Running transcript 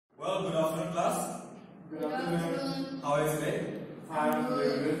Well, good afternoon, class. Good afternoon. How are you today? I'm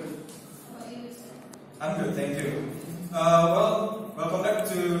very good. I'm good, thank you. Welcome back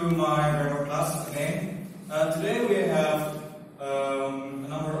to my grammar class again. Today we have a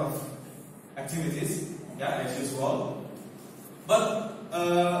number of activities, as usual. But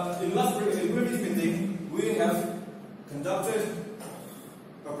in previous meeting, we have conducted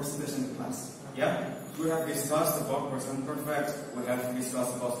a presentation class. We have discussed about present perfect. We have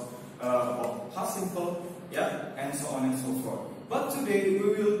discussed about past simple, and so on and so forth. But today we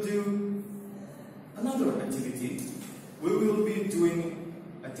will do another activity. We will be doing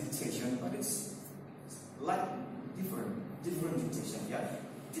a dictation, but it's like different dictation,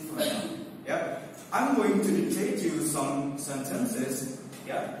 different. I'm going to dictate you some sentences,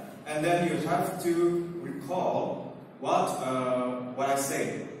 and then you have to recall what I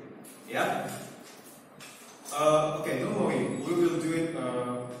say, Okay, don't worry. We will do it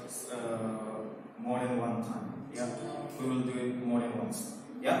more than one time. We will do it more than once.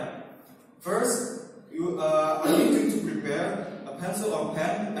 First, I need you to prepare a pencil or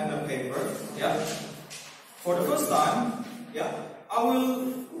pen and a paper. For the first time, I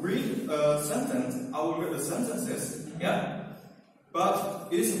will read a sentence. I will read the sentences. But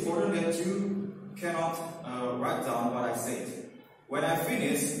it is important that you cannot write down what I said. When I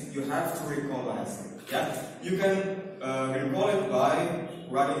finish, you have to recall what I said. You can recall it by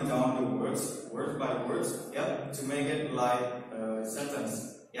writing down the words, word by words, to make it like a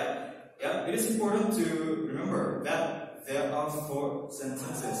sentence. It is important to remember that there are 4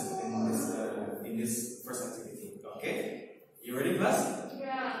 sentences in this first activity. Okay, you ready, class?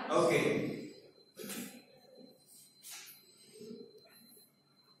 Yeah. Okay.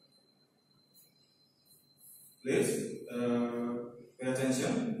 Please pay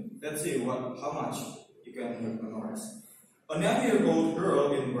attention. Let's see how much you can memorize. A 9-year-old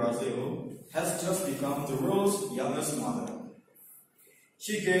girl in Brazil has just become the world's youngest mother.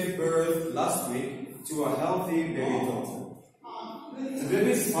 She gave birth last week to a healthy baby daughter. The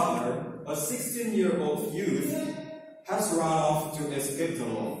baby's father, a 16-year-old youth, has run off to escape the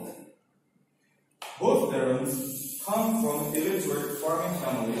law. Both parents come from illiterate farming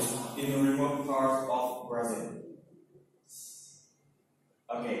families in a remote part of Brazil.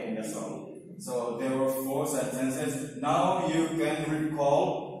 Okay, and that's all. So there were 4 sentences. Now you can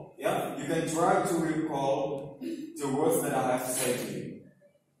recall, you can try to recall the words that I have said to you.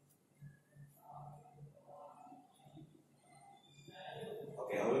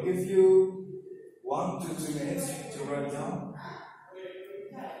 Okay, I will give you 1 to 2 minutes to write down.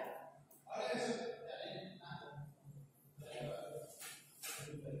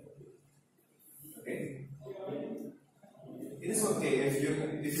 Okay. It is okay if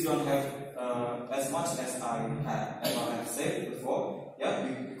you don't have as much as I have said before,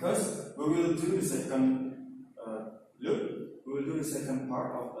 because we will do the second loop. We will do the second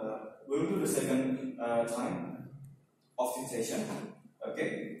part of we will do the second time of dictation. Okay.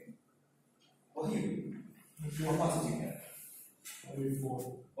 What are you? How much did you get? Only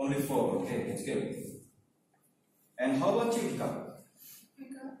 4. Only 4. Okay, that's good. And how about you, Ika? I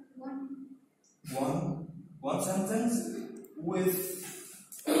got 1. One sentence with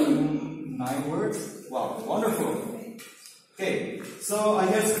 9 words. Wow, wonderful. Okay, so I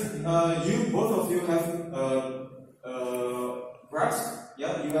guess both of you have grasped. You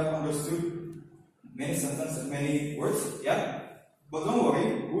have understood many sentences, many words. But don't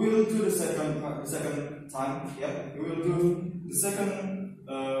worry, we will do the second time. We will do the second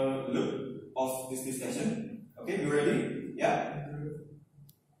loop of this discussion. Okay, you ready?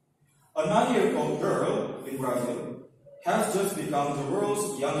 A 9-year-old girl in Brazil has just become the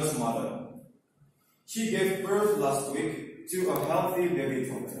world's youngest mother. She gave birth last week to a healthy baby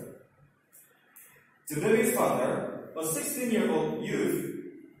daughter. The baby's father, a 16-year-old youth,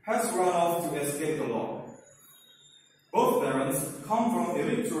 has run off to escape the law. Both parents come from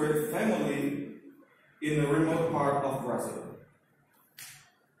illiterate family in a remote part of Brazil.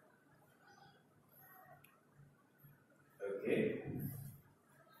 Okay.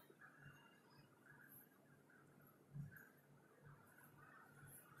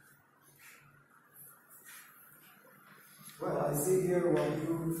 Well, I see here what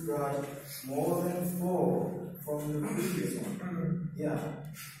you've got more than 4 from the previous one.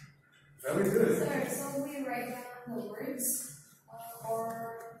 Very good. Sir, so we write down the words or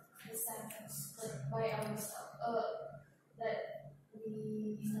the sentence by ourselves that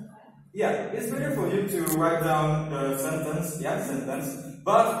we know. It's better for you to write down the sentence,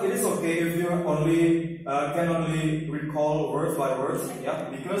 but it is okay if you can only recall word by word,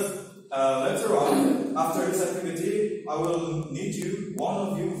 because later on, after this activity, I will need one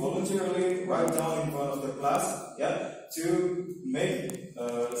of you volunteer voluntarily write down in front of the class, yeah, to make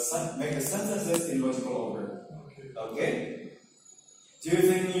the sentences in logical order. Okay? Do you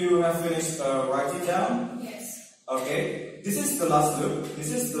think you have finished writing down? Yes. Okay. This is the last loop.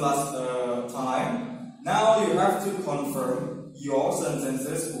 This is the last time. Now you have to confirm your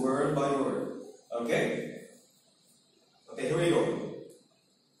sentences word by word. Okay? Okay, here we go.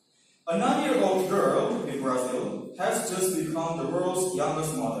 A 9-year-old girl in Brazil has just become the world's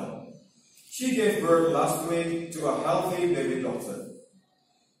youngest mother. She gave birth last week to a healthy baby daughter.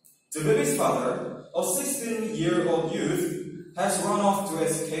 The baby's father, a 16-year-old youth, has run off to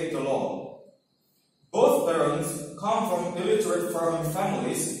escape the law. Both parents come from illiterate farming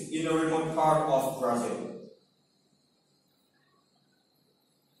families in a remote part of Brazil.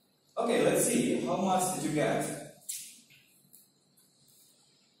 Okay, let's see. How much did you get?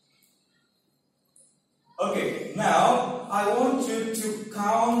 Okay, now I want you to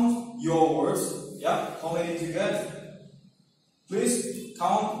count your words. Yeah, how many did you get? Please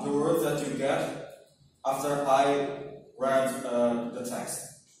count the words that you get after I read the text.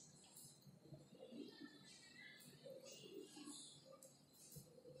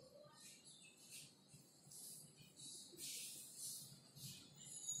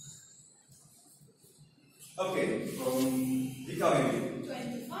 Okay, from Dika maybe.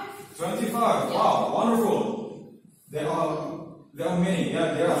 25. 25. Wow, wonderful. There are many.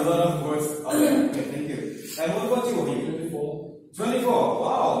 Yeah, there are a lot of words out there. Okay, thank you. And what about you, Obi? 24. 24.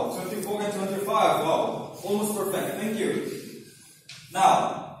 Wow, 24 and 25. Wow, almost perfect. Thank you.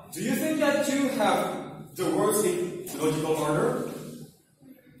 Now, do you think that you have the words in logical order?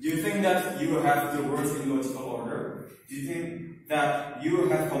 Do you think that you have the words in logical order? Do you think that you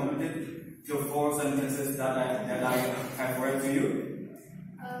have completed the 4 sentences that I have read to you?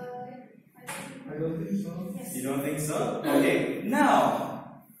 I don't think so. Yes. You don't think so? Okay.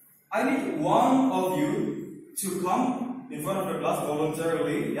 Now, I need one of you to come in front of the class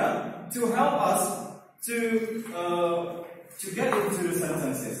voluntarily, yeah, to help us to get into the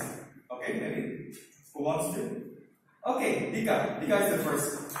sentences. Okay, maybe who wants to? Okay, Dika. Dika is the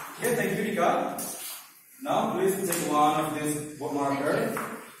first. Okay, thank you, Dika. Now, please take one of this book marker.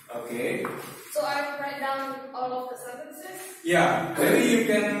 Okay. So I write down all of the sentences? Yeah, maybe you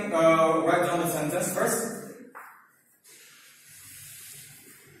can write down the sentence first.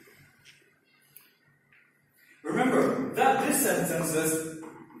 Remember that these sentences,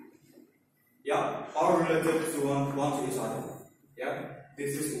 yeah, are related to one to each other. Yeah,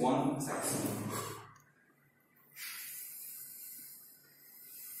 this is one text.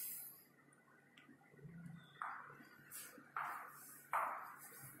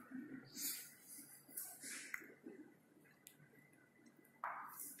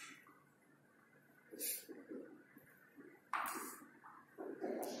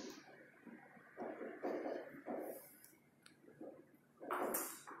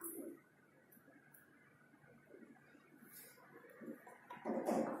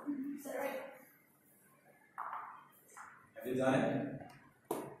 Is that right? Have you done it?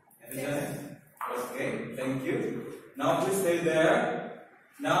 Have you done it? Okay, thank you. Now please stay there.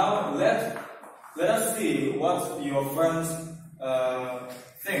 Now let us see what your friends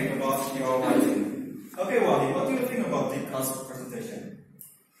think about your writing. Okay, Wally, what do you think about the class presentation?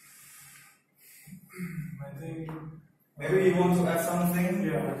 I think Maybe you want to add something?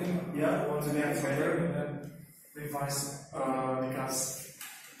 I think Yeah, I want to make it better. and revise because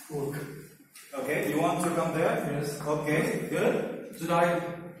work. Okay, you want to come there? Yes. Okay, good. Should I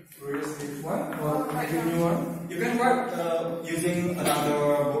erase this one or make a new one? You can write using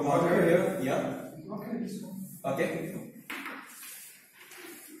another book marker here. Yeah. Okay, this one. Okay.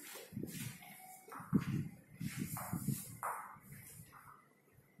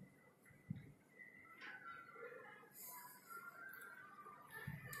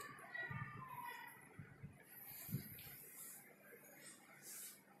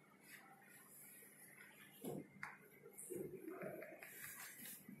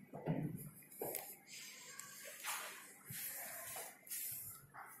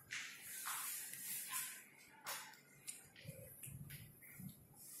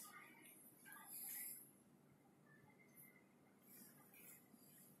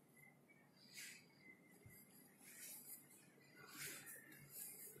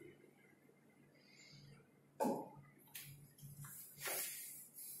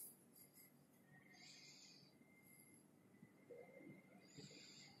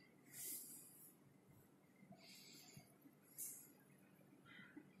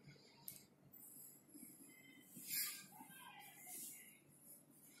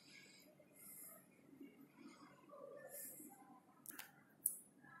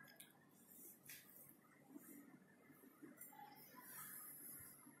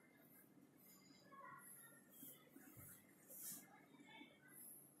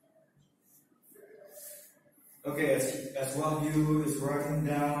 Okay, as Wahyu is writing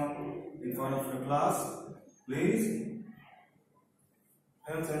down in front of the class, please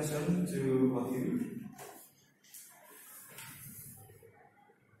pay attention to Wahyu.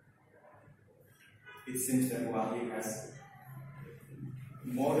 It seems that Wahyu has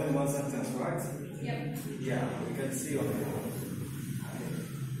more than one sentence, right? Yep. Yeah, we can see on it.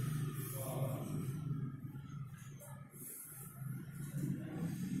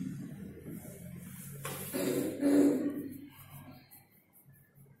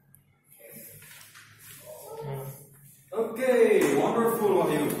 Okay, wonderful,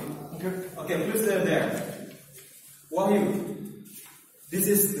 Wahyu. Okay, please stay there. Wahyu, this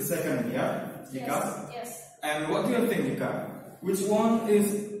is the second, yeah? Dika? Yes. And what do you think, Dika? Which one is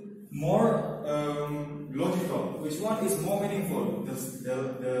more logical? Which one is more meaningful?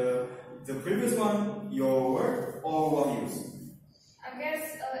 The previous one, your word, or Wahyu's? I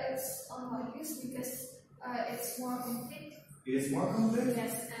guess it's on values because it's more complete. It is more complete?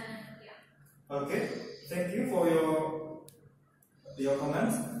 Yes, and yeah. Okay, thank you for your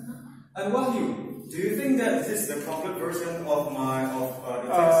comments. And Wahyu, do you think that this is the complete version of the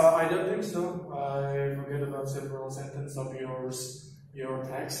text? I don't think so. I forget about several sentences of your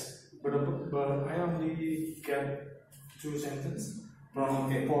text, but I only get 2 sentences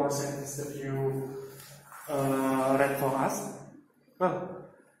from 4 sentences that you read for us. Well,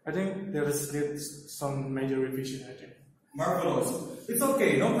 I think there is some major revision, I think. Marvelous. It's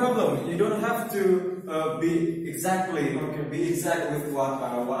okay, no problem. You don't have to be exact with what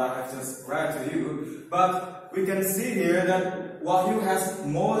I have just read to you. But we can see here that Wahyu has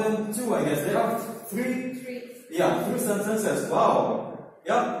more than 2, I guess. There are 3. Yeah, 3 sentences. Wow.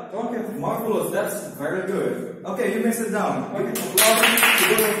 Yeah, okay, marvelous. That's very good. Okay, you may sit down. Okay,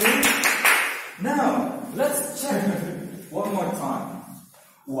 now, let's check one more time.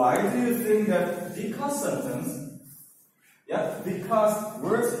 Why do you think that because sentence, because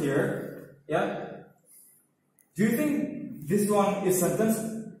words here, do you think this one is sentence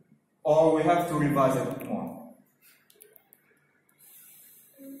or we have to revise it more?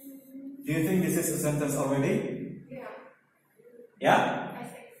 Do you think this is a sentence already? Yeah. Yeah? I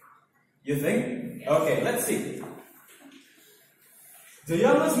think. You think? Yes. Okay, let's see. The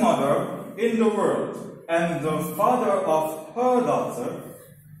youngest mother in the world and the father of her daughter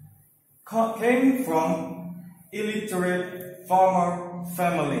came from illiterate farmer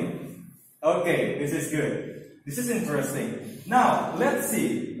family. Okay, this is good. This is interesting. Now, let's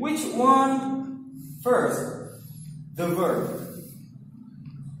see. Which one first? The verb.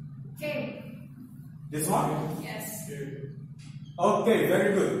 Came. This one? Yes. Okay,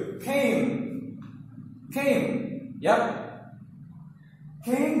 very good. Came. Yep.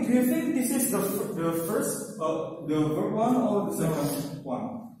 Came, do you think this is the first, the verb 1 or the second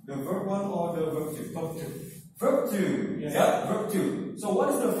one? The verb 1 or the verb 2? Verb 2. Verb 2. Yes. Yeah, verb 2. So what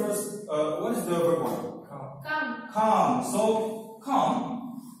is the first, what is the verb 1? Come. Come. So,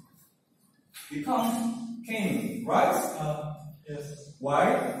 come becomes came, right? Yes. Why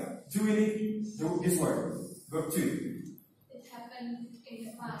do we need this word? Verb 2. It happened in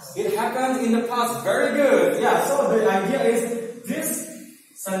the past. It happened in the past. Very good. Yeah, so the idea is this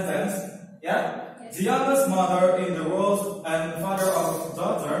sentence, Yes. the youngest mother in the world and father of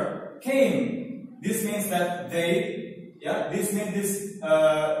daughter came. This means that this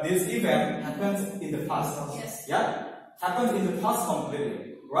event happened in the past. Yes. Yeah, happened in the past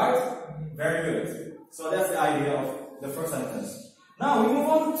completely. Right? Very good. So that's the idea of the first sentence. Now we move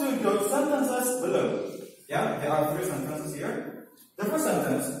on to the sentences below. Yeah, there are 3 sentences here. The first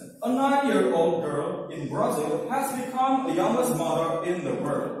sentence: a 9-year-old girl in Brazil has become the youngest mother in the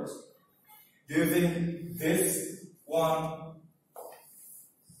world. Do you think this one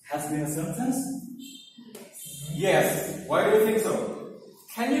has been a sentence? Yes. Why do you think so?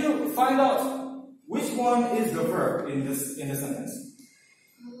 Can you find out which one is the verb in the sentence?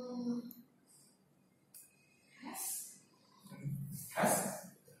 Has?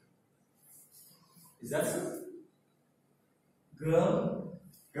 Is that so? Girl?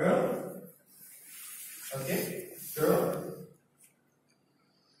 Okay, girl.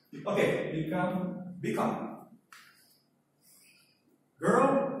 Okay, become.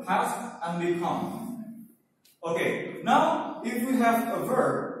 Girl has and become. Okay, now if we have a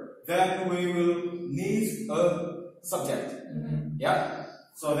verb, then we will need a subject. Yeah?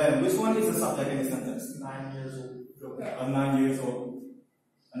 So then which one is the subject in the sentence? 9 years old. A 9 years old.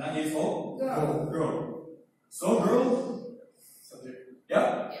 A 9 years old? Girl. So girl? Subject.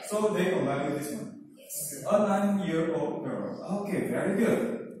 Yeah? So they combine with this one. Yes. A 9-year-old girl. Okay, very good.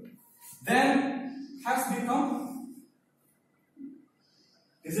 Then has become.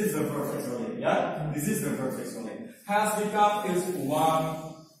 This is the verb actually. Yeah, this is the verb actually. Has become is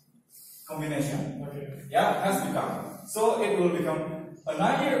one combination. Okay. Yeah, has become. So it will become a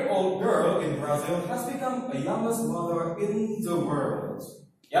 9-year-old girl in Brazil has become a youngest mother in the world.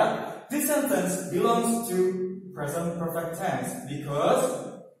 Yeah, this sentence belongs to present perfect tense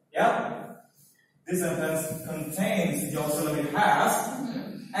because, yeah, this sentence contains the auxiliary has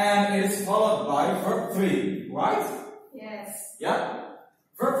and it is followed by verb 3, right? Yes. Yeah,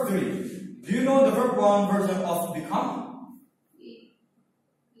 verb 3. Do you know the verb 1 version of become?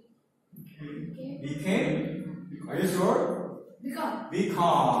 Became? Are you sure? Become.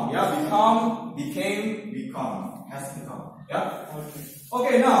 Become. Yeah, become, became, become. Has become. Yeah? Okay.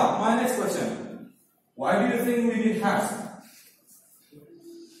 Okay, now, my next question. Why do you think we need has?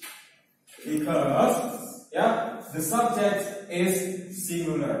 Because, yeah, the subject is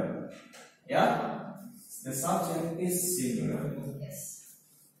singular. Yeah? The subject is singular. Yes.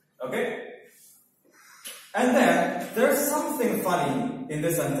 Okay? And then, there's something funny in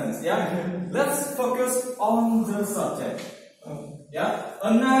this sentence. Yeah? Let's focus on the subject. Yeah?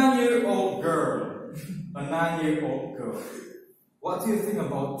 A 9-year-old girl. A 9-year-old girl. What do you think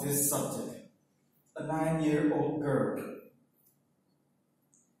about this subject? A 9-year-old girl.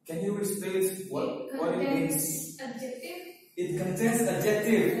 Can you restate what it means? Adjective. It contains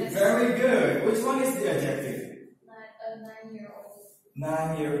adjective. Yes. Very good. Which one is the adjective? A 9-year-old.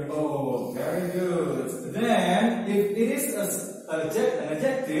 9-year-old. Very good. Then, if it is an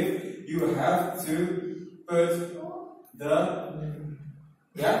adjective, you have to put the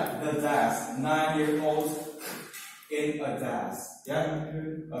dash. 9-year-old in a dash. Yeah.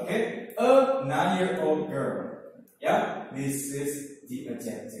 Okay. A 9-year-old girl. Yeah. This is the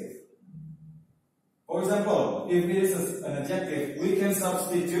adjective. For example, if it is an adjective, we can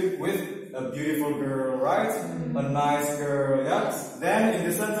substitute with a beautiful girl, right? A nice girl. Yeah. Then in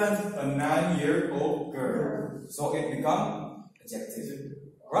the sentence, a 9-year-old girl. So it becomes adjective.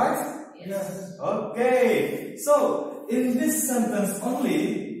 Right? Yes. Okay. So in this sentence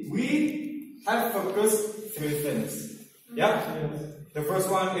only, we have focused 3 things. Yeah? The first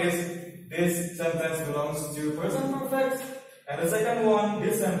one is this sentence belongs to present perfect. And the second one,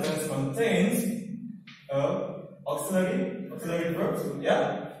 this sentence contains auxiliary verbs.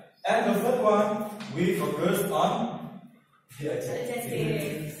 Yeah? And the third one, we focus on the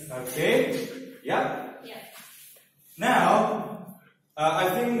adjective. Okay? Yeah? Yeah. Now, I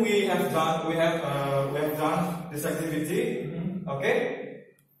think we have done this activity. Okay?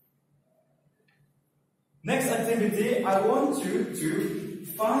 Next activity, I want you to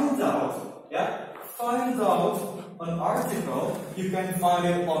find out an article. You can find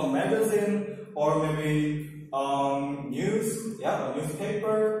it on magazine or maybe news, a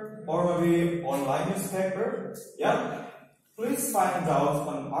newspaper or maybe online newspaper. Yeah, please find out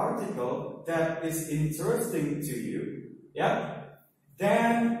an article that is interesting to you. Yeah,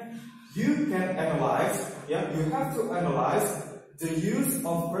 then you can analyze. Yeah, you have to analyze the use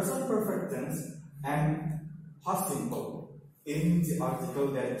of present perfect tense and past simple in the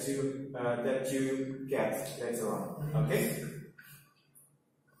article that you get later on. Okay?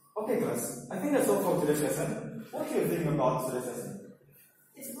 Okay, class. I think that's all for today's lesson. What do you think about today's lesson?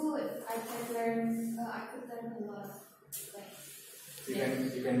 It's good. I could learn a lot. You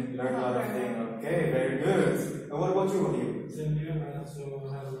can learn a lot of things. Okay, very good. And what about you, Wahyu? Same here. I also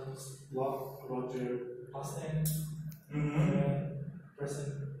have a lot about the past tense and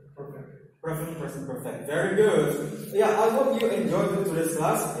present perfect. Present perfect. Very good. Yeah, I hope you enjoyed today's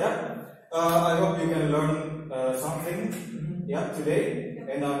class. Yeah. I hope you can learn something. Yeah, today,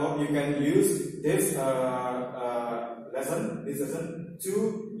 and I hope you can use this lesson to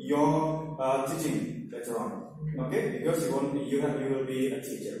your teaching later on. Okay, because you will be a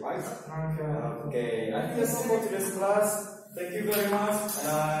teacher, right? Okay. I think that's all for today's class. Thank you very much, and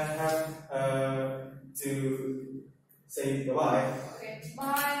I have to say goodbye. Okay.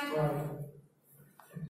 Bye. Bye.